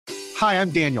Hi,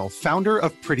 I'm Daniel, founder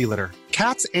of Pretty Litter.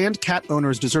 Cats and cat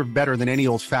owners deserve better than any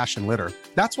old-fashioned litter.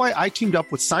 That's why I teamed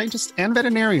up with scientists and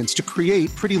veterinarians to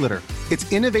create Pretty Litter.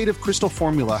 Its innovative crystal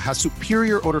formula has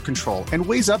superior odor control and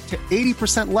weighs up to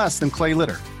 80% less than clay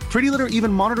litter. Pretty Litter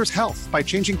even monitors health by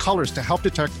changing colors to help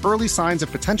detect early signs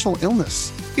of potential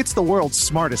illness. It's the world's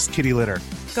smartest kitty litter.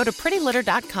 Go to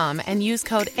prettylitter.com and use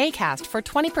code ACAST for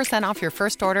 20% off your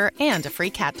first order and a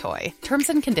free cat toy. Terms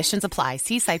and conditions apply.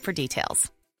 See site for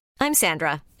details. I'm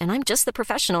Sandra, and I'm just the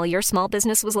professional your small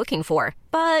business was looking for.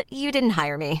 But you didn't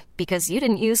hire me because you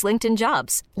didn't use LinkedIn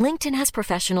Jobs. LinkedIn has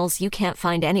professionals you can't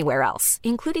find anywhere else,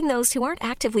 including those who aren't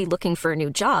actively looking for a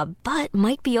new job, but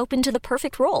might be open to the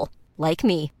perfect role, like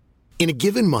me. In a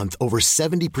given month, over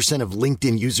 70% of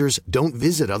LinkedIn users don't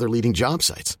visit other leading job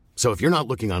sites. So if you're not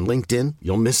looking on LinkedIn,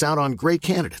 you'll miss out on great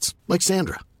candidates like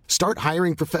Sandra. Start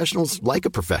hiring professionals like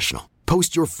a professional.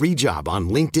 Post your free job on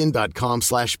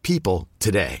linkedin.com/people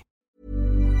today.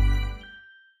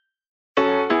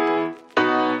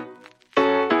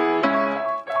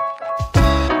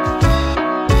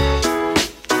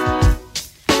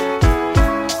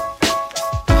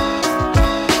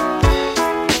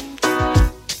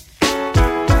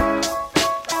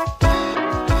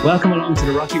 Welcome along to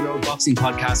the Rocky Ros Boxing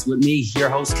Podcast with me, your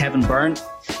host, Kevin Byrne.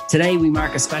 Today, we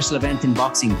mark a special event in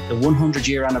boxing, the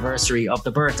 100-year anniversary of the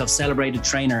birth of celebrated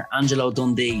trainer Angelo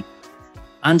Dundee.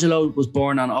 Angelo was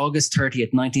born on August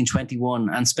 30th, 1921,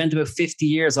 and spent about 50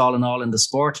 years all in all in the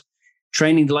sport,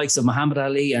 training the likes of Muhammad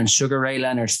Ali and Sugar Ray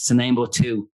Leonard, to name but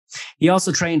two. He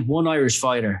also trained one Irish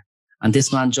fighter, and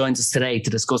this man joins us today to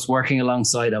discuss working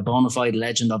alongside a bona fide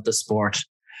legend of the sport.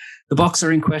 The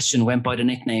boxer in question went by the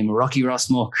nickname Rocky Ros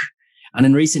Muc, and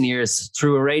in recent years,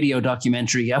 through a radio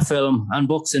documentary, a film, and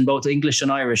books in both English and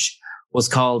Irish, was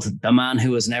called The Man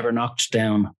Who Was Never Knocked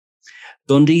Down.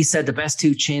 Dundee said the best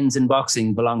two chins in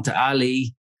boxing belong to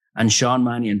Ali and Sean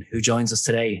Mannion, who joins us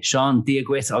today. Sean, dia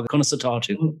gwit ag conna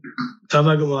satatu.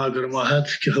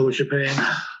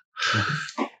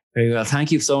 Very well.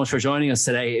 Thank you so much for joining us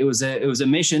today. It was a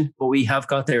mission, but we have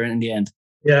got there in the end.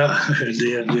 Yeah, in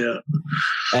the end, yeah.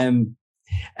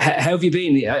 How have you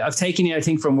been? I've taken you, I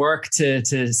think, from work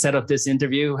to set up this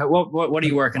interview. What are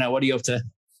you working at? What are you up to?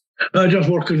 I just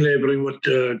working labouring with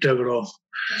Devereux,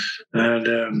 and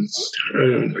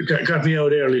got me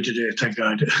out early today, thank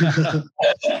God.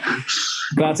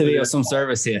 Glad to be of some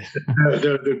service here.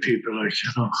 They're good people, like, you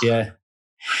know. Yeah.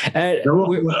 I'm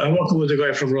working with a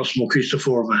guy from Ros Muc, he's the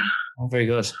foreman. Oh, very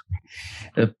good.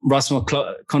 Ros Muc,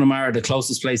 Connemara, the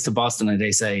closest place to Boston,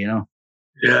 they say, you know.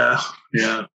 Yeah.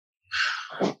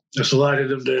 There's a lot of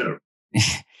them there.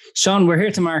 Sean, we're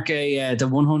here to mark the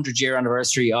 100-year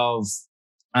anniversary of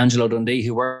Angelo Dundee,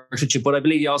 who worked with you, but I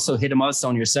believe you also hit a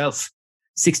milestone yourself.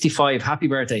 65. Happy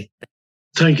birthday.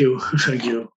 Thank you.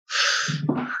 Yeah.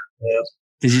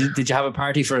 Did you have a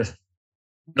party for it?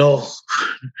 No,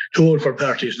 too old for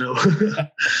parties now.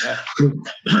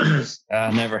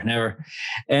 Never.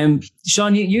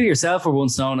 Sean, you yourself were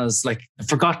once known as like a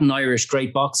forgotten Irish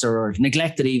great boxer, or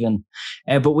neglected even.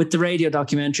 But with the radio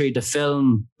documentary, the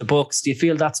film, the books, do you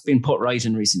feel that's been put right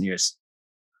in recent years?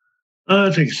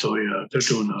 I think so, yeah. They're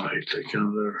doing all right. Like, you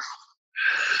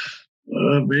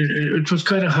know, it was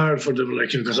kind of hard for them,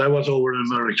 like, because I was over in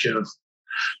America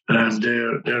and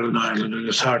they're in Ireland, and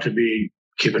it's hard to be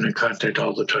keeping in contact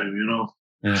all the time, you know.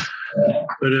 Yeah.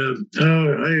 But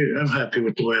I'm happy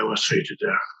with the way I was treated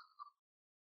there.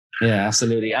 Yeah,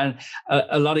 absolutely. And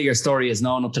a lot of your story is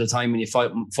known up to the time when you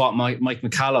fought Mike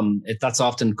McCallum. That's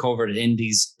often covered in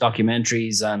these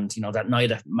documentaries, and, you know, that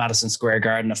night at Madison Square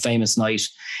Garden, a famous night,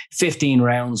 15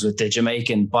 rounds with the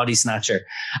Jamaican body snatcher.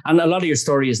 And a lot of your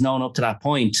story is known up to that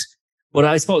point. But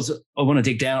I suppose I want to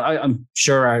dig down. I'm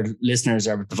sure our listeners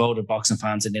are devoted boxing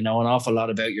fans and they know an awful lot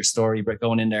about your story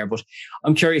going in there. But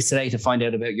I'm curious today to find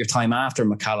out about your time after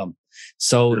McCallum.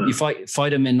 So you fight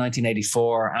him in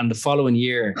 1984, and the following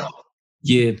year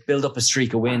you build up a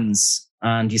streak of wins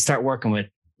and you start working with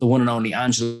the one and only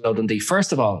Angelo Dundee.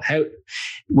 First of all, how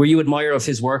were you admirer of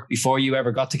his work before you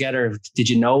ever got together? Did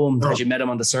you know him? Had you met him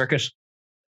on the circuit?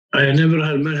 I never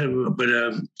had met him, but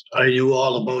I knew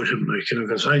all about him, like, you know,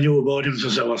 because I knew about him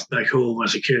since I was back home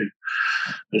as a kid,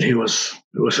 and he was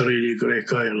a really great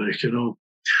guy, like, you know.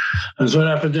 And so what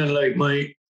happened then, like,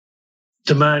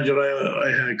 the manager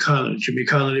I had, Jimmy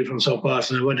Connolly from South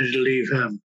Boston, I wanted to leave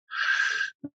him,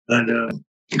 and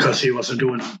because he wasn't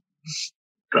doing,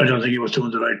 I don't think he was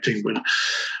doing the right thing, but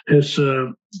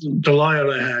the lawyer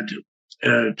I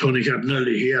had, Tony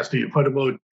Cardinelli, he asked me, what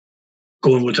about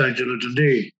going with Angelo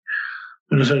Dundee?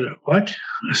 And I said, what?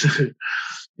 I said,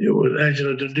 it was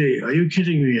Angelo Dundee. Are you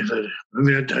kidding me? I said, I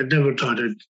mean, I never thought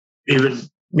I'd even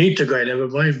meet the guy, never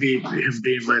mind him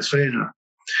being my trainer.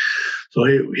 So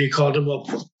he called him up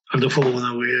on the phone,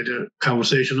 and we had a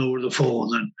conversation over the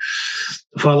phone. And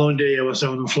the following day, I was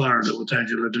down in Florida with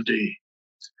Angelo Dundee,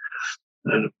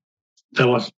 and that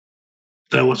was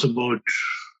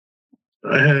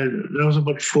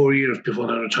about 4 years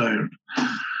before I retired.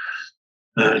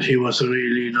 And he was a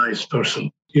really nice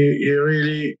person. He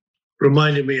really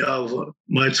reminded me of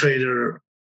my trainer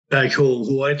back home,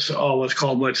 who I always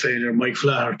called my trainer Mike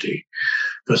Flaherty,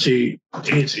 because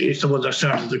he's the one that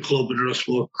started the club in Ros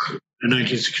Muc in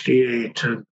 1968.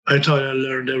 And I thought I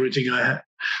learned everything I had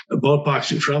about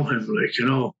boxing from him,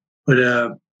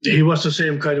 But he was the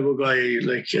same kind of a guy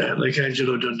like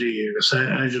Angelo Dundee.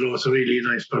 Angelo was a really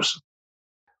nice person.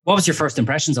 What was your first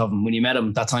impressions of him when you met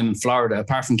him that time in Florida,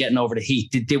 apart from getting over the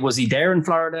heat? Was he there in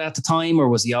Florida at the time, or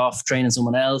was he off training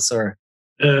someone else? Or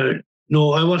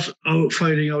no, I was out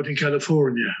fighting out in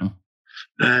California,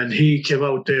 and he came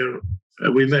out there.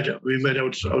 We met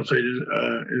outside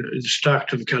in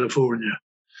Stockton, California.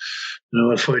 And I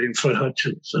was fighting Fred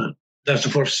Hutchins. That's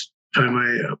the first time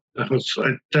that was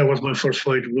my first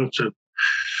fight with him.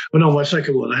 Well, no, my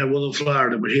second one. I had one in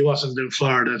Florida, but he wasn't in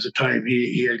Florida at the time.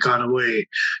 He had gone away.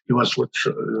 He was with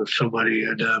somebody,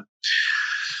 and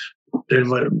then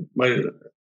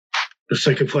the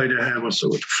second fight I had was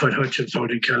with Fred Hutchins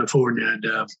out in California, and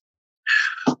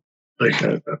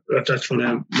that's when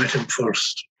I met him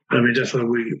first. I mean, that's when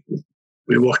we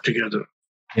worked together.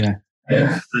 Yeah.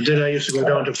 And then I used to go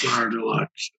down to Florida a lot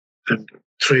and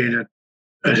train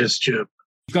at his gym.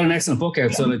 You've got an excellent book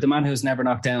out. So, The Man Who's Never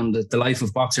Knocked Down, The Life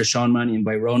of Boxer Sean Mannion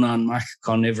by Ronan Mac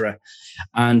Conivra.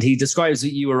 And he describes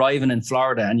you arriving in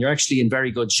Florida and you're actually in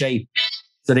very good shape.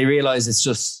 So they realize it's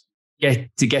just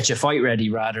to get you fight ready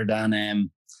rather than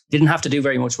didn't have to do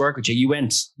very much work with you. You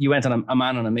went on a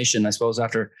man on a mission, I suppose,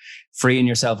 after freeing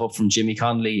yourself up from Jimmy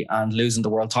Connolly and losing the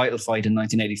world title fight in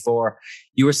 1984.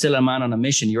 You were still a man on a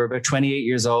mission. You were about 28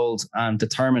 years old and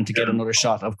determined to get another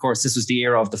shot. Of course, this was the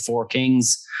era of the Four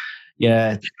Kings.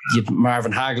 Yeah, you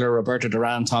Marvin Hagler, Roberto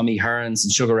Duran, Tommy Hearns,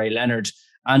 and Sugar Ray Leonard.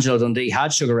 Angelo Dundee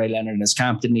had Sugar Ray Leonard in his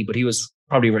camp, didn't he? But he was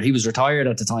retired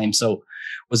at the time. So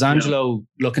was Angelo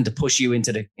looking to push you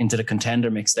into the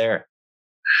contender mix there?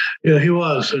 Yeah, he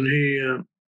was, and he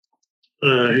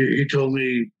told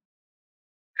me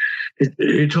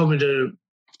that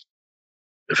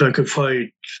if I could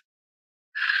fight,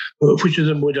 which of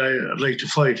them would I like to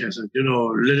fight? I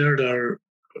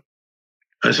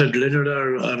said, Leonard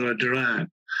or Duran,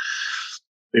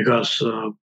 because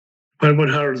what about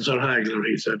Hearns or Hagler?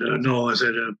 He said, no. I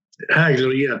said,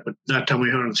 Hagler, yeah, but not Tommy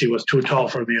Hearns. He was too tall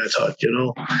for me, I thought,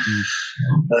 And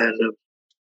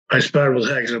I sparred with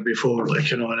Hagler before,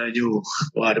 and I knew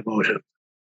a lot about him.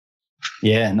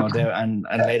 Yeah, no doubt. And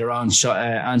later on,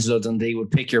 Angelo Dundee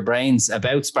would pick your brains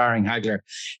about sparring Hagler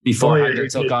before Hagler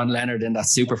took on Leonard in that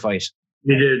super fight.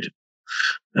 He did.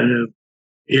 And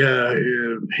he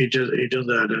did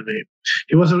that, and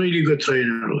he was a really good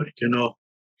trainer,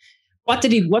 What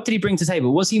did he bring to the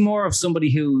table? Was he more of somebody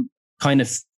who kind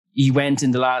of he went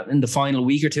in the final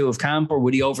week or two of camp, or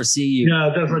would he oversee you?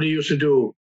 Yeah, that's what he used to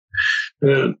do.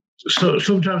 So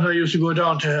sometimes I used to go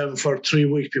down to him for 3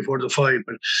 weeks before the fight,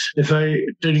 but if I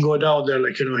didn't go down there,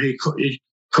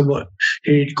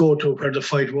 he'd go to where the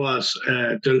fight was,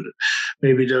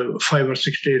 maybe the 5 or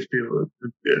 6 days before,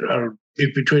 or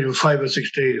between 5 or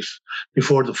 6 days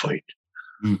before the fight.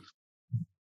 Mm.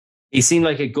 He seemed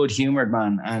like a good-humoured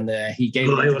man, and he gave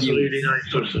he was a really nice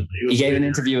person. He gave an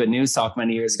interview at News Talk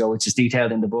many years ago, which is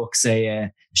detailed in the book.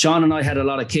 Sean and I had a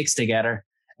lot of kicks together.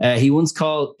 He once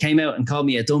came out and called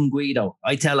me a dumb Guido.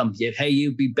 I tell him, hey,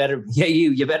 you better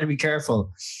be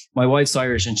careful. My wife's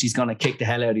Irish and she's going to kick the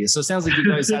hell out of you. So it sounds like you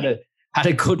guys had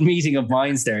a good meeting of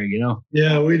minds there,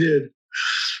 Yeah, we did.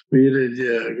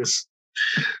 Yeah. I guess,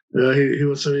 he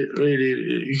was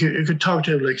really, you could talk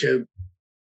to him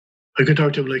I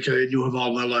knew him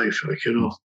all my life,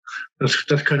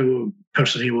 That's kind of a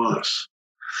person he was.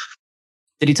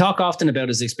 Did he talk often about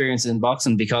his experiences in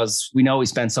boxing? Because we know he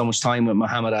spent so much time with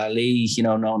Muhammad Ali,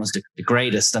 known as the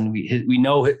greatest. And we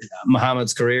know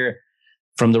Muhammad's career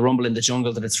from the Rumble in the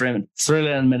Jungle to the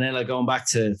Thriller in Manila, going back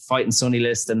to fighting Sonny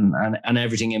List and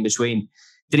everything in between.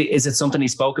 Is it something he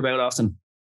spoke about often?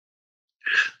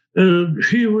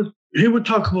 He would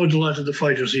talk about a lot of the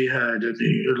fighters he had, and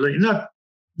not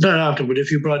often, but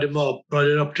if you brought it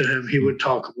up to him, he would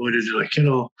talk about it,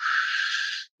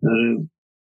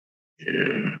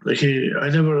 I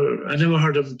never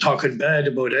heard him talking bad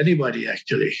about anybody,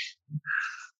 actually.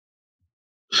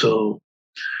 So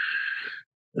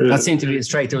that seemed to be his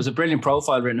trait. There was a brilliant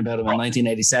profile written about him in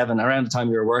 1987, around the time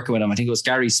we were working with him. I think it was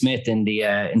Gary Smith in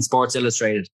Sports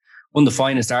Illustrated one of the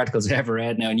finest articles I ever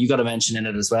read now, and you got to mention in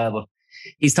it as well. But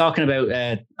he's talking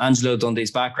about Angelo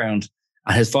Dundee's background.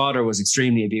 And his father was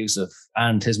extremely abusive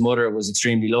and his mother was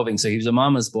extremely loving. So he was a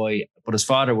mama's boy, but his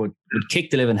father would kick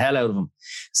the living hell out of him.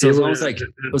 So it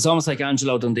was almost like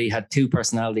Angelo Dundee had two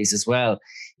personalities as well.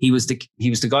 He was the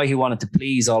guy who wanted to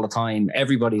please all the time,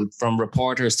 everybody from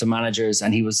reporters to managers.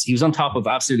 And he was on top of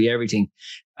absolutely everything,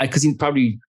 because he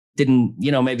probably didn't,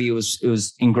 maybe it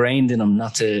was ingrained in him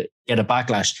not to get a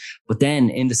backlash. But then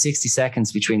in the 60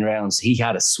 seconds between rounds, he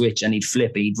had a switch and he'd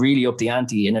flip. He'd really up the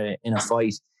ante in a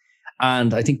fight.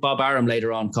 And I think Bob Arum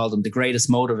later on called him the greatest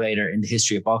motivator in the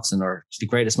history of boxing, or the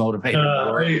greatest motivator in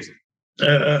the world.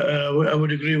 I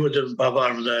would agree with Bob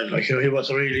Arum that, he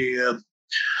was really a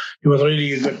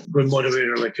good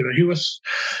motivator. He was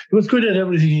good at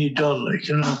everything he'd done.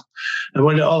 And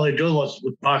when all he'd done was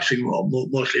with boxing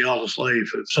mostly all his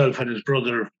life. Himself and his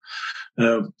brother.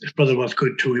 His brother was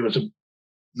good too. He was a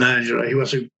manager. He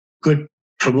was a good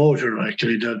promoter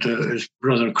actually. That his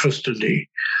brother Chris Dundee.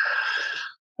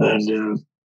 And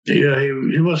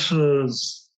he was.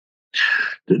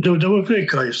 They were great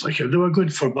guys. They were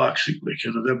good for boxing.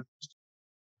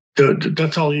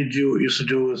 That's all he used to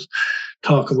do was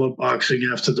talk about boxing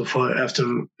after the fight, after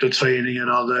the training and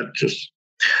all that. Just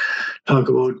talk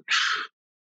about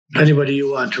anybody you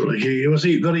want to. He was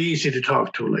very easy to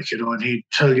talk to. And he'd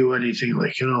tell you anything. He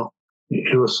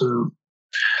was.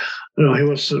 He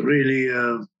was really.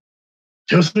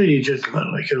 He was really a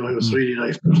gentleman. He was really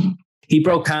nice person. He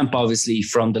broke camp, obviously,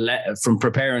 from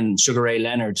preparing Sugar Ray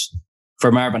Leonard for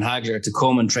Marvin Hagler to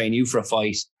come and train you for a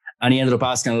fight. And he ended up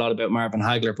asking a lot about Marvin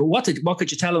Hagler. But what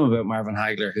could you tell him about Marvin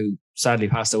Hagler, who sadly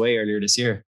passed away earlier this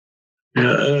year?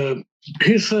 Yeah,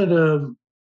 he said,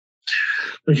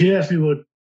 he asked me what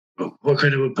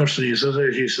kind of a person he is. I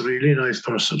said, he's a really nice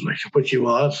person, what he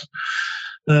was.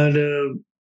 And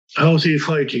how's he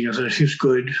fighting? I said, he's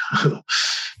good.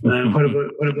 And what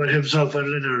about himself and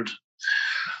Leonard?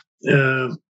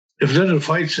 If Leonard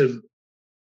fights him,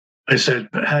 I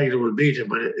said Hagler will beat him.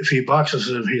 But if he boxes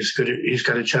him, he's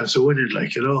got a chance of winning.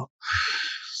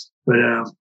 But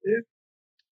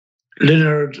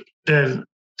Leonard then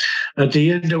at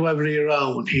the end of every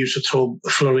round, he used to throw a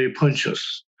flurry of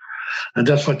punches, and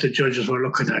that's what the judges were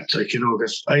looking at.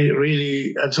 Because I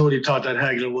totally thought that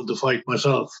Hagler won the fight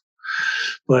myself,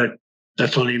 but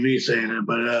that's only me saying it.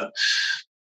 But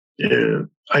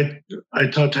I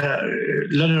thought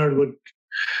Leonard would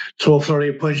throw flurry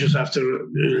of punches after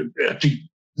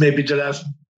maybe the last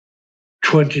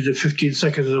 20 to 15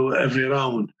 seconds of every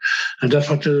round, and that's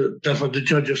what the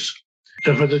judges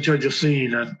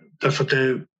seen, and that's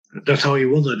how he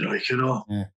won it.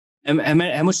 Yeah. And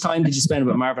how much time did you spend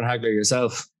with Marvin Hagler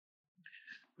yourself?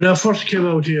 When I first came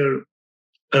out here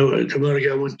to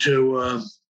America, I went to.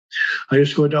 I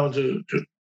used to go down to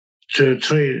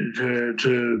train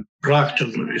to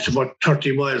Brockton. It's about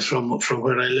 30 miles from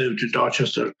where I lived in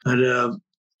Dorchester. And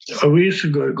we used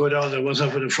to go down there. Once I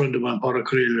had a friend of mine, Paul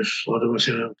Creelis,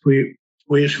 we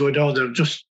used to go down there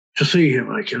just to see him,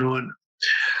 and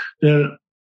then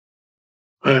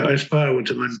I sparred with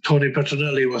him. And Tony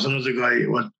Petronelli was another guy.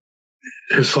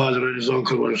 His father and his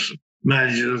uncle was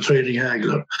managing and training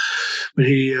Hagler. But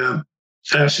he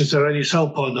asked, is there any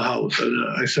southpaw in the house? And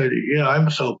I said, yeah, I'm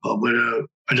a southpaw, but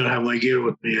I don't have my gear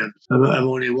with me, and I'm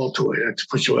only a welterweight. That's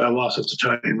which I was at the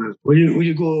time. And will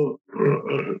you go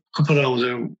a couple of rounds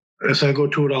there? As I go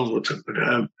 2 rounds with him, but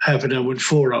half an hour went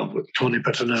 4 rounds with Tony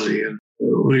Petronelli, and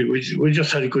we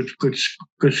just had good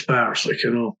spars,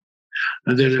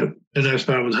 And then I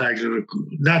sparred with Hagler,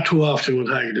 not too often with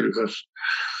Hagler, because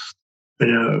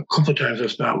a couple of times I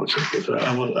sparred with him. Because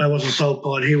I was a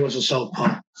southpaw and he was a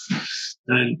southpaw,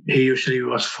 and he usually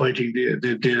was fighting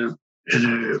the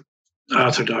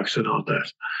orthodox and all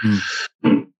that.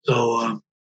 So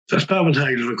I sparred with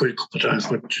Hagler a good couple of times,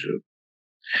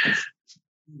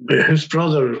 but his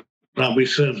brother Robbie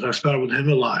Sims, I sparred with him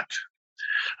a lot,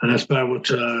 and I sparred with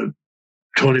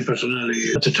Tony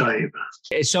Petronelli at the time.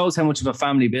 It shows how much of a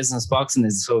family business boxing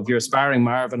is. So if you're sparring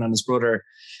Marvin and his brother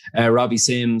Robbie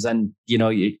Sims, and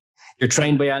you're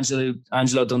trained by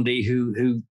Angelo Dundee,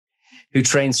 who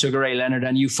trains Sugar Ray Leonard,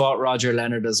 and you fought Roger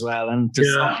Leonard as well, and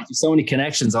there's so many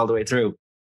connections all the way through.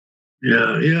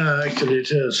 Yeah, actually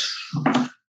it is.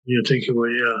 You think about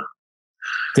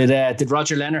Did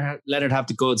Roger Leonard have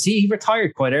the goods? He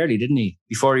retired quite early, didn't he?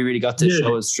 Before he really got to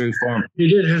show his true form. He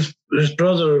did. His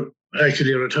brother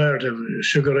actually retired him.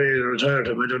 Sugar Ray retired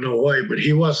him. I don't know why, but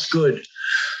he was good.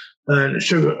 And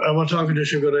I was talking to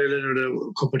Sugar Ray Leonard a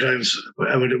couple of times.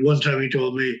 One time he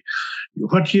told me,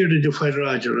 "What year did you fight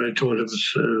Roger?" I told him it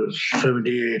was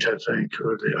 78, I think,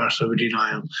 or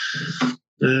 79.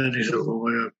 And he said, "Oh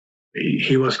my God."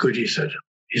 he was good, he said.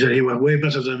 He said he was way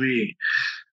better than me,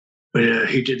 but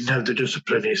he didn't have the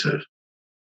discipline, he said.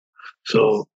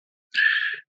 So,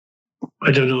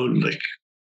 I don't know, like,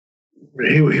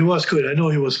 he was good. I know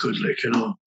he was good, like, you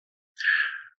know.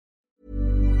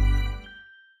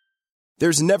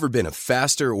 There's never been a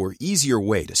faster or easier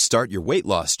way to start your weight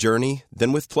loss journey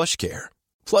than with PlushCare.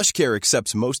 PlushCare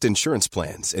accepts most insurance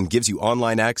plans and gives you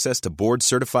online access to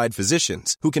board-certified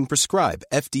physicians who can prescribe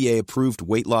FDA-approved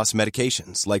weight loss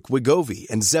medications like Wegovy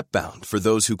and Zepbound for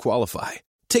those who qualify.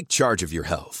 Take charge of your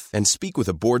health and speak with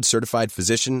a board-certified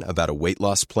physician about a weight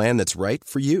loss plan that's right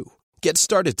for you. Get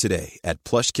started today at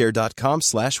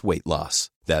plushcare.com/weight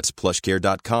loss. That's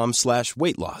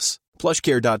plushcare.com/weight loss.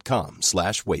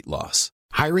 plushcare.com/weight loss.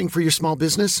 Hiring for your small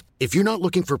business? If you're not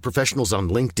looking for professionals on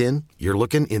LinkedIn, you're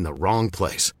looking in the wrong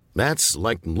place. That's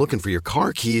like looking for your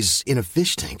car keys in a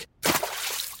fish tank.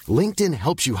 LinkedIn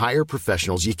helps you hire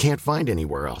professionals you can't find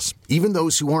anywhere else, even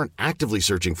those who aren't actively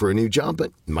searching for a new job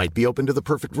but might be open to the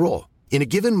perfect role. In a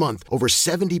given month, over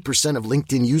 70% of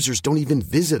LinkedIn users don't even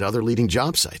visit other leading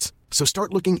job sites. So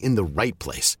start looking in the right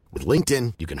place. With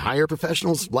LinkedIn, you can hire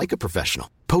professionals like a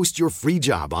professional. Post your free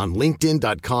job on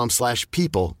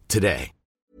linkedin.com/people today.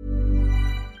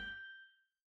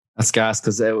 That's gas,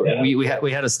 because we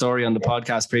had a story on the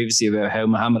podcast previously about how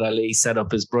Muhammad Ali set up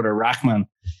his brother Rahman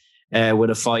with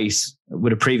a fight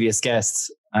with a previous guest.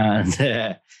 And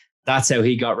that's how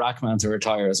he got Rahman to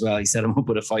retire as well. He set him up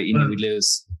with a fight he knew he'd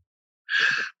lose.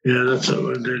 Yeah, that's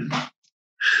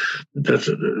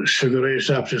Sugar Ray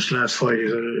stopped his last fight.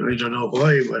 I don't know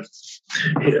why, but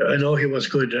I know he was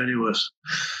good anyways.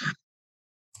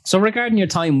 So regarding your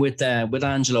time with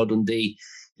Angelo Dundee,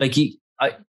 like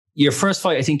your first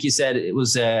fight, I think you said it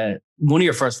was one of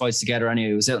your first fights together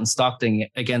anyway. It was out in Stockton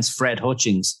against Fred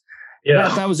Hutchings. Yeah,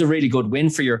 that was a really good win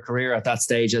for your career at that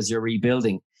stage as you're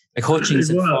rebuilding. Like Hutchings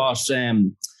had fought.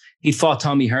 He'd fought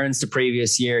Tommy Hearns the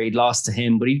previous year. He'd lost to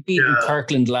him, but he'd beaten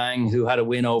Kirkland Lang, who had a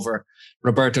win over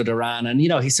Roberto Duran. And, you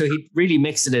know, he really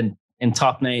mixed it in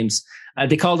top names.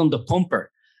 They called him the pumper,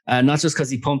 not just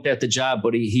because he pumped out the jab,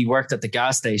 but he worked at the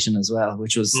gas station as well,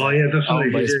 which was... Oh, yeah, that's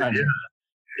right.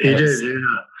 He did, yeah.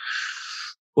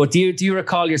 But do you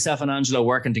recall yourself and Angelo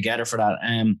working together for that?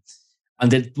 And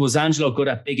was Angelo good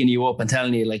at bigging you up and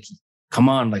telling you, like, come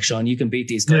on, like, Sean, you can beat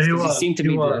these guys? Yeah, he seemed to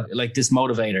be like this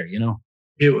motivator, you know?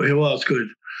 He was good.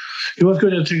 He was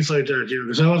good at things like that, you know.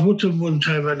 Because I was with him one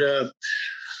time and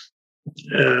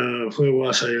where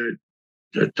was I?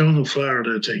 Down in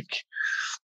Florida, I think.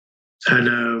 And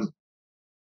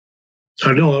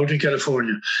out in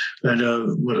California.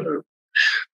 And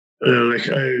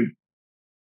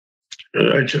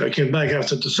I came back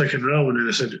after the second round and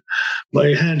I said,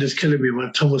 my hand is killing me, my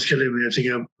thumb was killing me, I think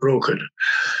I'm broken.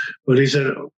 But he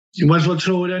said, you might as well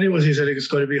throw it anyways. He said, it's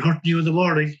going to be hurting you in the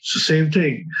morning. It's the same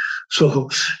thing. So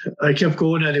I kept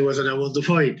going anyways and I won the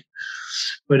fight.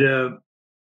 But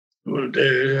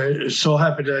it so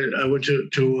happened I went to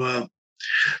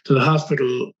the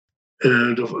hospital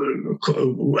a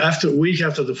week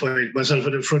after the fight. Myself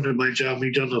and a friend of mine, John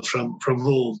McDonough from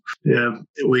home.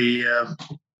 We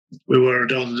were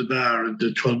down in the bar at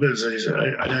the 12 minutes, and he said,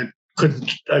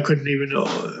 I couldn't even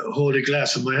hold a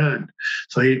glass in my hand.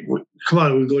 So come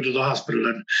on, we'll go to the hospital.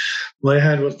 And my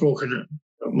hand was broken.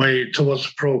 My thumb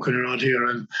was broken around here,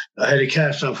 and I had a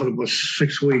cast on for about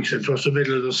 6 weeks. It was the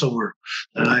middle of the summer,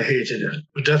 and I hated it.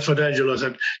 But that's what Angelo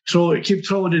said. Keep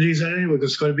throwing it. He said, anyway,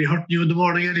 because it's going to be hurting you in the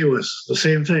morning anyways. The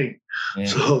same thing. Yeah.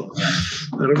 So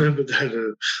I remember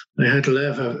that. I had to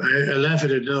laugh. I laugh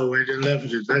at it now. I didn't laugh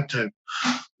at it that time.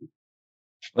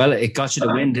 Well, it got you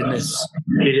the win, didn't it?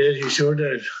 He did. He sure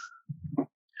did.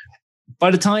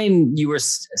 By the time you were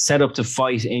set up to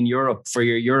fight in Europe for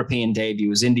your European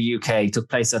debuts in the UK, took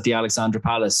place at the Alexandra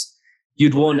Palace,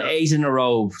 you'd won 8 in a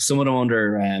row, some of them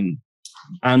under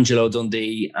Angelo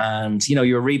Dundee, and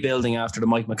you were rebuilding after the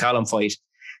Mike McCallum fight.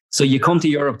 So you come to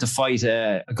Europe to fight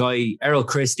a guy, Errol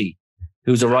Christie,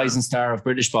 who's a rising star of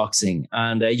British boxing,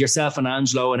 and yourself and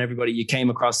Angelo and everybody, you came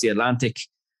across the Atlantic,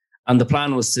 and the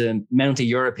plan was to mount a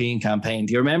European campaign.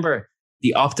 Do you remember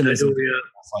the optimism of the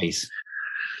fight?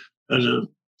 And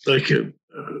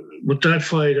with that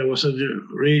fight, I was in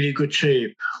really good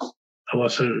shape. I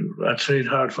trained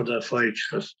hard for that fight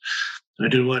because I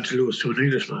didn't want to lose to an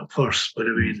Englishman first. But I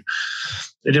mean,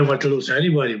 I didn't want to lose to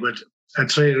anybody, but I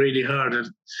trained really hard.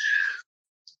 And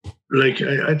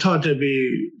I thought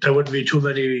there wouldn't be too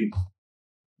many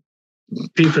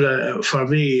people for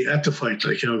me at the fight,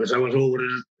 because I was over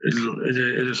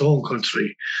in his own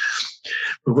country.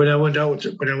 But when I went out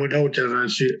there,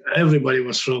 and everybody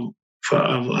was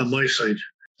on my side.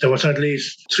 There was at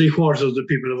least 3/4 of the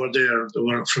people who were there that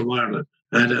were from Ireland.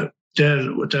 And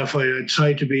then with that fight, I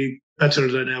tried to be better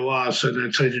than I was, and I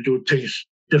tried to do things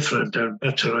different and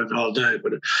better and all that.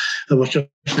 But I was just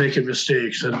making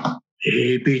mistakes, and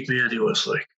he beat me anyways.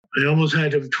 Like, I almost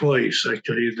had him twice,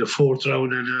 actually, in the 4th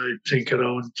round and I think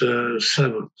around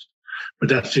 7th. But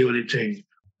that's the only thing.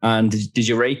 And did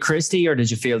you rate Christie, or did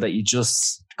you feel that you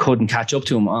just couldn't catch up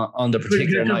to him on the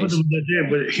particular night?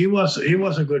 But he was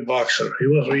a good boxer. He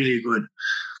was really good.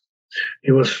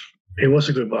 He was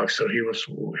a good boxer. He was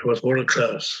world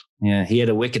class. Yeah, he had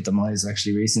a wicked demise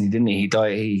actually recently, didn't he? He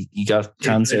died. He got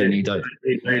cancer and he died.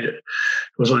 It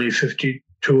was only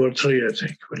 52 or 3, I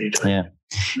think, when he died. Yeah.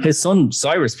 His son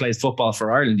Cyrus plays football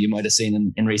for Ireland. You might have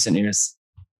seen in recent years.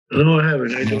 No, I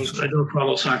haven't. I don't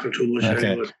follow soccer too much.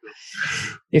 Okay.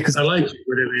 Yeah, I like it,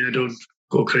 but I mean, I don't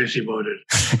go crazy about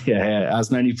it. yeah,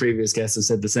 as many previous guests have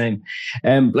said the same.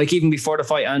 Like even before the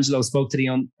fight, Angelo spoke to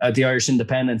the Irish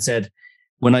Independent, said,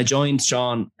 when I joined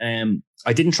Sean,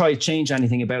 I didn't try to change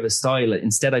anything about his style.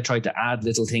 Instead, I tried to add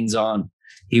little things on.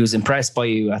 He was impressed by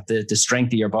you at the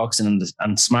strength of your boxing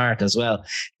and smart as well.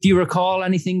 Do you recall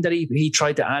anything that he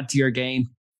tried to add to your game?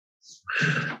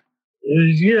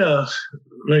 Yeah,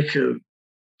 like a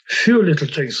few little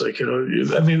things, like,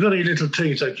 I mean, very little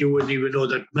things that you wouldn't even know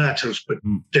that matters, but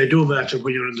they do matter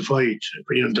when you're in the fight,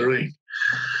 when you're in the ring.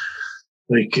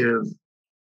 Like,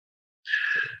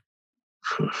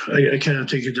 I can't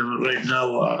think of them right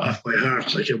now off my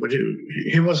heart, like, but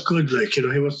he was good, like, he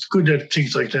was good at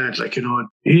things like that, like,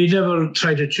 he never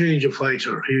tried to change a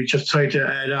fighter. He just tried to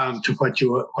add on to what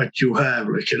you have,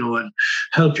 like, and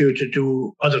help you to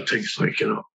do other things, like,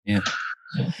 Yeah.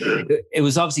 It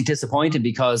was obviously disappointing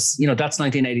because, that's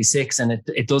 1986 and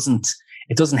it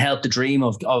doesn't help the dream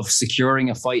of securing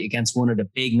a fight against one of the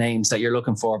big names that you're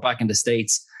looking for back in the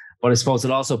States. But I suppose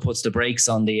it also puts the brakes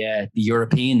on the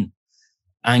European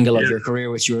angle of your career,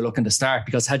 which you were looking to start.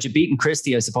 Because had you beaten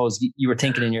Christie, I suppose you were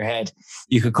thinking in your head,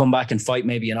 you could come back and fight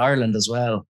maybe in Ireland as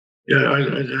well. Yeah,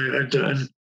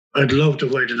 I'd love to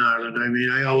fight in Ireland. I mean,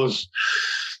 I always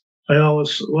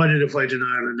wanted to fight in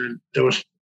Ireland, and there was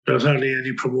hardly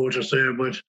any promoters there.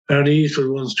 But Barney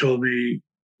Eastwood once told me,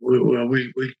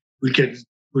 we get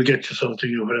you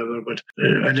something or whatever. But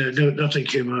and nothing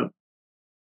came out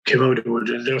of it.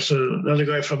 And there's another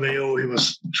guy from AO. He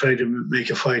was trying to make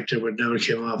a fight there, but never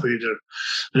came off either.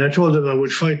 And I told him I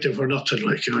would fight there for nothing,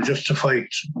 like, just to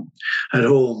fight at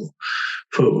home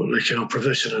for, like,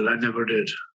 professional. I never did.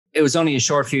 It was only a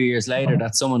short few years later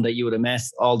that someone that you would have met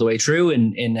all the way through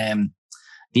in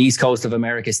the East Coast of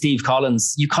America, Steve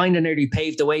Collins, you kind of nearly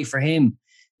paved the way for him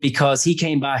because he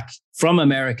came back from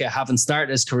America, having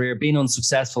started his career, being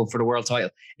unsuccessful for the world title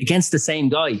against the same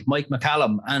guy, Mike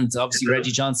McCallum, and obviously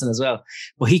Reggie Johnson as well.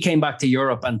 But he came back to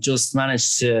Europe and just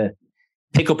managed to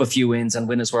pick up a few wins and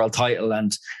win his world title.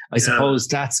 And I suppose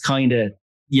that's kind of,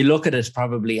 you look at it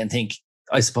probably and think,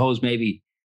 I suppose maybe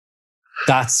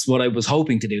that's what I was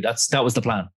hoping to do. That was the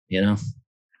plan,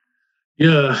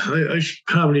 Yeah, I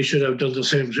probably should have done the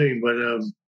same thing, but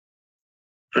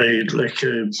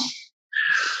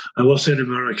I was in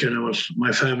America, and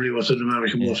my family was in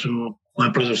America, most of my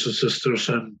brothers and sisters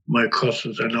and my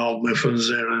cousins and all my friends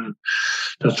there, and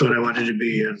that's what I wanted to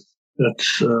be. And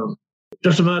that's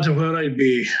doesn't matter where I'd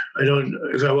be.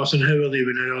 If I was in heaven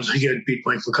even, I don't think I'd beat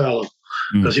Mike McCallum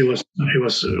because he was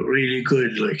really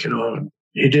good, like,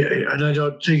 he did, and I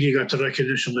don't think he got the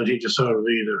recognition that he deserved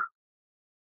either.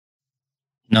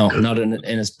 No, not in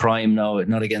his prime. No,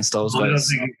 not against those guys.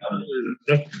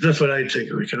 That's what I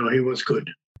think. Like, he was good.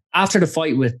 After the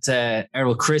fight with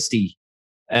Errol Christie,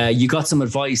 you got some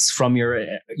advice from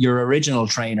your original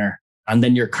trainer and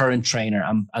then your current trainer,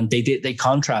 and they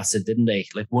contrasted, didn't they?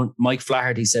 Like Mike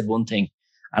Flaherty said one thing,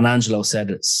 and Angelo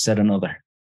said another.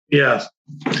 Yeah,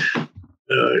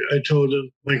 I told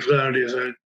him, Mike Flaherty,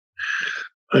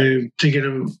 I'm thinking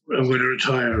I'm going to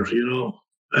retire.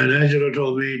 And Angelo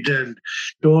told me then,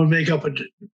 don't make up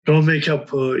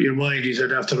your mind. He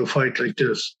said, after a fight like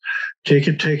this, take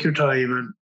your time,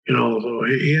 and so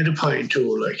he had a point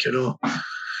too, like,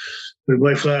 But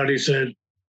my Flaherty said,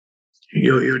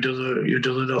 you done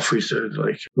enough. He said,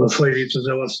 like, I was fighting since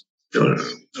I was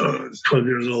 12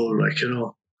 years old, like,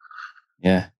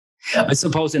 Yeah. I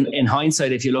suppose in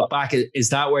hindsight, if you look back, is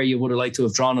that where you would have liked to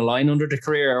have drawn a line under the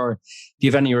career, or do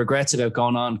you have any regrets about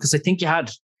going on? Because I think you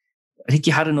had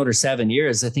another 7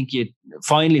 years. I think you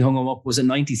finally hung him up. Was it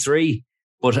 93?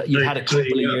 But you had a couple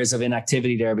of years of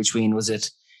inactivity there between, was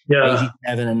it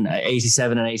 87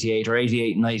 and 88 or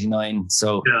 88 and 99?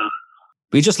 So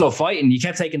we just love fighting. You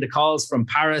kept taking the calls from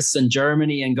Paris and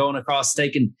Germany and going across,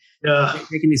 taking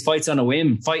these fights on a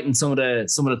whim, fighting some of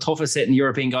the toughest hitting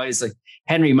European guys like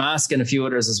Henry Mask and a few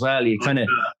others as well. You kind of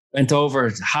went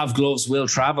over, have gloves, will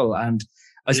travel. And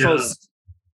I suppose,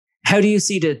 how do you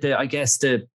see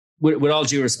with all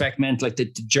due respect, meant like the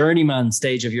journeyman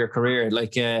stage of your career?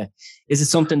 Like, is it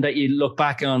something that you look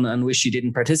back on and wish you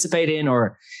didn't participate in,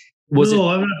 or was it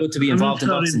good to be involved in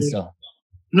boxing still?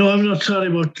 No, I'm not sorry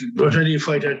about any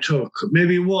fight I took.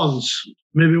 Maybe one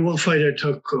fight I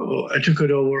took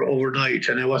it over overnight,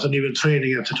 and I wasn't even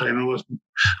training at the time. I was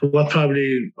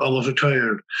probably almost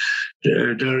retired.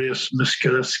 Darius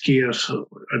Miskaleski,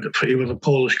 he was a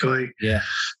Polish guy. Yeah,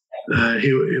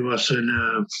 he was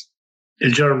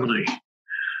in Germany,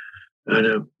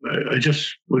 and I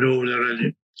just went over there,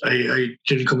 and I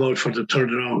didn't come out for the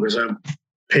third round because I'm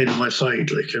pain in my side,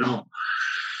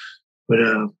 But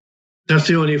that's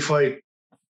the only fight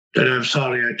that I'm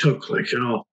sorry I took,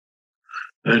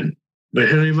 And but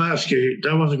Henry Maskey,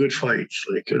 that was a good fight,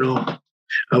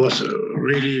 I was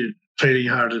really training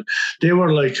hard. They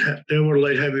were light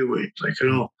heavyweight,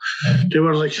 They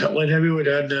were like light heavyweight,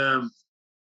 and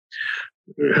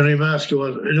Henry Maskey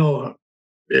was,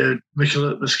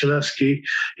 Miskaleski,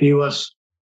 he was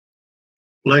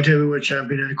light heavyweight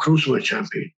champion and cruiserweight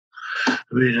champion. I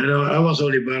mean, I was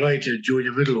only by right at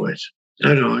junior middleweight.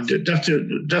 I know that's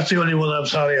the only one I'm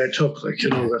sorry I took. I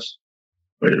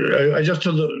just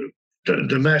told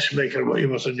the matchmaker, he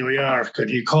was in New York, and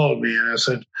he called me, and I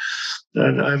said,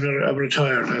 and I'm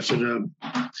retired. I said,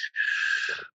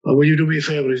 will you do me a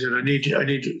favor? He said, I need.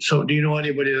 So, do you know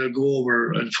anybody that'll go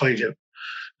over and fight him?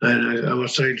 And I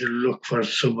was trying to look for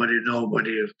somebody,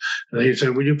 nobody. And he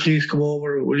said, will you please come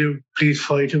over? Will you please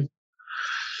fight him?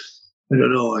 I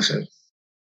don't know. I said,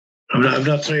 I'm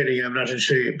not training. I'm not in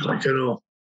shape,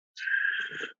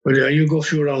 But you go a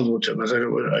few rounds with him. I said,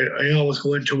 I always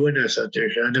go in to win. I said,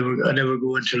 I never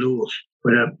go in to lose.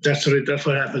 But that's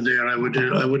what happened there. I went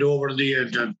over in the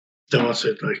end, and that was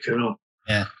it.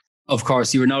 Yeah. Of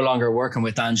course, you were no longer working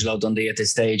with Angelo Dundee at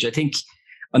this stage.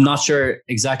 I'm not sure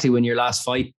exactly when your last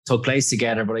fight took place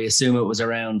together, but I assume it was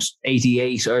around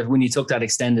 88, or when you took that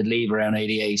extended leave around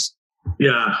 88.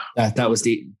 Yeah. That was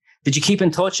the. Did you keep in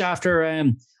touch after?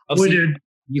 We did.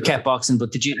 You kept boxing,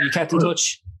 but you kept in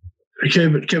touch? I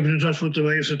kept in touch with him.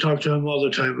 I used to talk to him all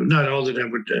the time. Not all the time,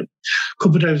 but a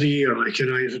couple of times a year. I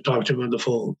used to talk to him on the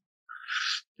phone.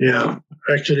 Yeah.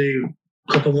 Actually,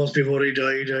 a couple of months before he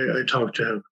died, I talked to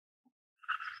him.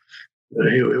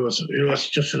 He was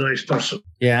just a nice person.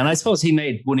 Yeah, and I suppose he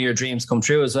made one of your dreams come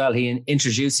true as well. He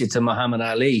introduced you to Muhammad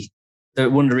Ali.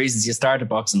 One of the reasons you started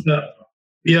boxing.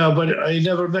 Yeah, but I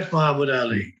never met Muhammad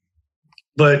Ali.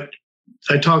 But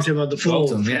I talked to him on the phone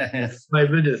for 5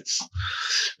 minutes.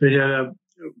 But,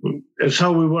 it's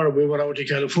how we were. We were out in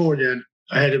California, and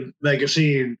I had a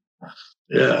magazine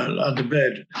on the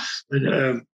bed.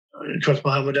 And it was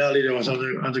Muhammad Ali that was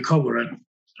on the cover. And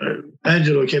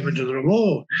Angelo came into the room.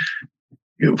 Oh,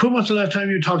 when was the last time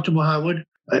you talked to Muhammad?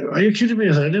 Are you kidding me?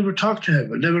 I said, I never talked to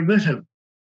him. I never met him.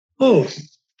 Oh,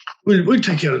 we'll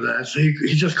take care of that. So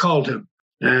he just called him,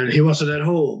 and he wasn't at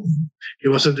home. He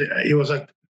was at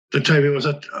the time he was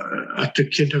at the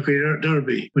Kentucky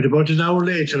Derby. But about an hour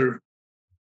later,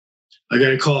 I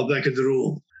got a call back in the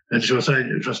room, and it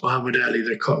was Muhammad Ali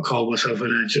that called myself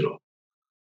and Angelo.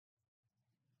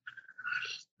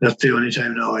 That's the only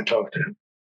time now I talked to him.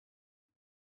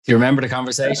 Do you remember the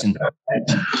conversation?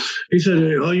 He said,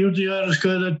 oh, you're the Irish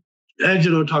guy that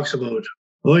Angelo talks about.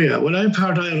 Oh, yeah. Well, I'm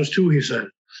part Irish too, he said.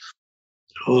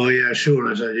 Oh, yeah,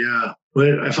 sure. I said, yeah.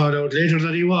 Well, I found out later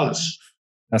that he was.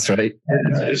 That's right.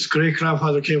 His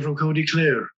great-grandfather came from County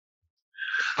Clare.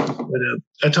 But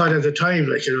I thought at the time,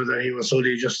 that he was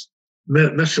only just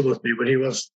messing with me, but he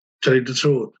was telling the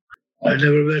truth. I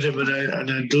never met him,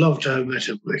 and I'd love to have met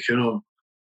him,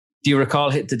 Do you recall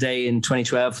the day in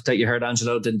 2012 that you heard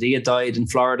Angelo Dundee had died in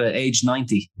Florida, age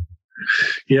 90?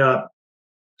 Yeah.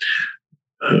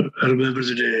 I remember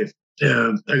the day.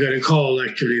 I got a call,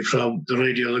 actually, from the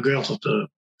radiographer,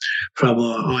 from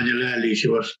Anya Lally.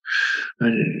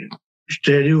 And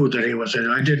they knew that he was in.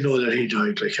 I didn't know that he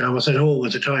died. I was at home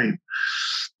at the time.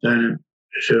 And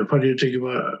she said, what do you think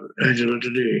about Angelo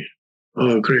Dundee?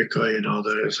 Oh, great guy and all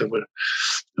that. I said, well,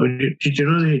 did you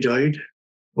know that he died?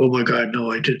 Oh my God,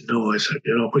 no, I didn't know. I said,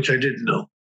 which I didn't know.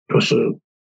 It was a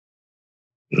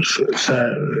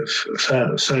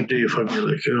sad day for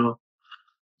me,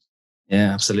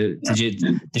 Yeah, absolutely.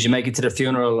 Did you make it to the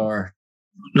funeral or?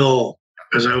 No,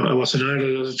 because I was in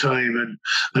Ireland at the time, and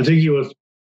I think he was.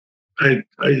 I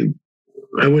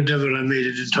would never have made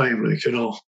it in time,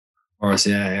 Of course,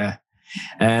 yeah.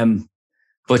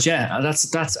 But yeah,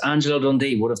 that's Angelo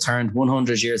Dundee. Would have turned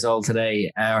 100 years old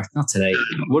today, or not today.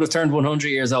 Would have turned 100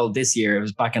 years old this year. It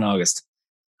was back in August.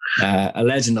 A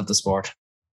legend of the sport.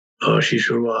 Oh, she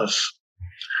sure was.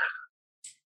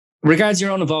 Regards your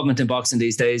own involvement in boxing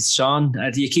these days, Sean,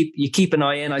 do you keep an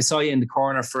eye in? I saw you in the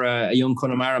corner for a young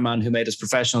Connemara man who made his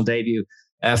professional debut,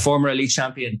 former elite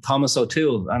champion Thomas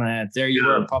O'Toole, and there you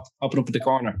were popping up at the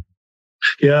corner.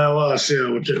 Yeah, I was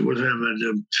with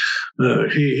him,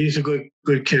 and he's a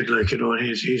good kid, like, you know, and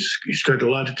he's got a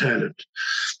lot of talent,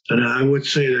 and I would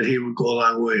say that he would go a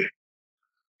long way.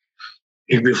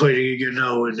 He'll be fighting again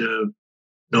now in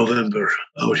November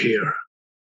out here.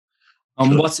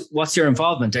 What's your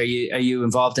involvement? Are you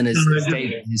involved in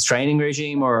his training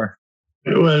regime, or?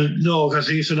 Well, no, because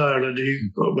he's in Ireland.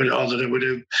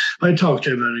 I talk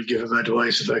to him and give him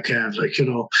advice if I can, like, you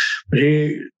know. But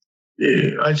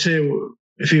I'd say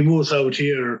if he moves out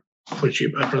here, which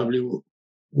I probably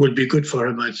would be good for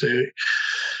him, I'd say.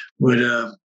 But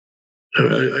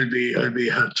I'd be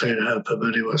trying to help him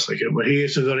anyways, like, but he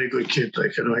is a very good kid,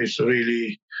 like, you know.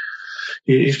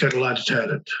 He's got a lot of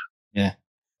talent. Yeah.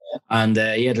 And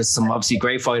there's some obviously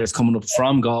great fighters coming up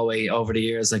from Galway over the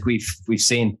years. Like we've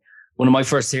seen, one of my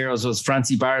first heroes was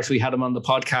Francie Barrett. We had him on the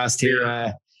podcast here.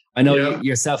 I know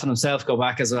yourself and himself go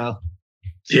back as well.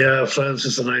 Yeah,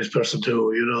 Francis is a nice person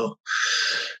too, you know.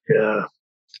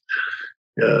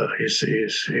 Yeah,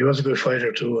 he was a good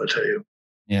fighter too, I tell you.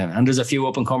 Yeah, and there's a few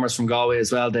up-and-comers from Galway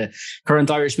as well. The current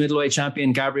Irish middleweight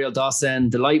champion, Gabriel Dawson,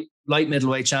 the light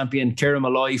middleweight champion, Kieran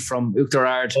Malloy from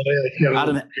Oughterard,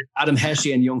 Adam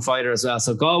Heshian, young fighter as well.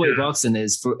 So Galway boxing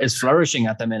is flourishing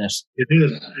at the minute. It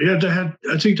is. Yeah,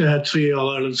 I think they had 3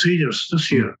 All-Ireland seniors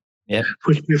this year. Yeah.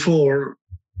 Which before,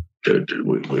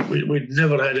 we'd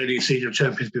never had any senior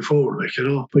champions before, like, you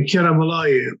know. But Kieran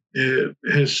Malloy,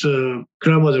 his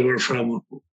grandmother were from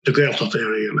the Gaeltacht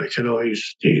area, like, you know.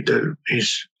 He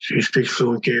speaks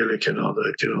fluent Gaelic and all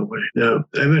that, you know. But,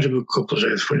 I met him a couple of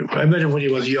times. I met him when he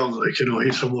was young, like, you know.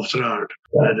 He's from Oughterard,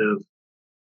 and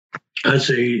I'd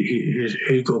say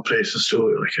he'd go places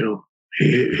too, like, you know.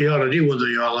 He already won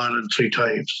the All Ireland 3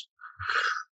 times,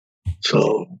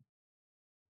 so.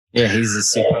 Yeah, he's a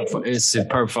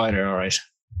superb fighter. All right.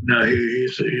 No,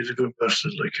 he's a good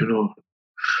person, like, you know.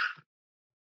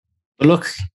 But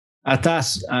look. At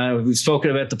that, we've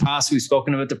spoken about the past, we've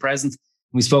spoken about the present,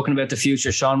 we've spoken about the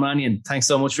future. Sean Mannion, thanks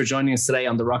so much for joining us today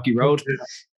on the Rocky Road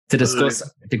to discuss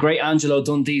the great Angelo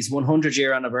Dundee's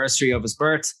 100-year anniversary of his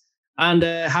birth. And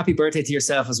happy birthday to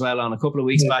yourself as well on a couple of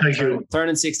weeks back,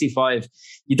 turning 65.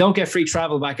 You don't get free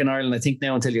travel back in Ireland, I think,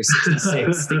 now until you're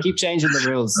 66. They keep changing the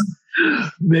rules.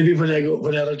 Maybe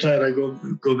when other time I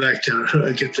go back there,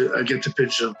 I get to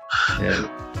pitch them. Yeah.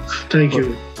 Thank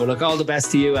you. Well, look, all the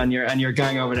best to you and your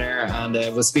gang over there, and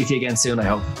we'll speak to you again soon, I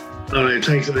hope. All right,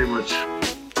 thanks very much.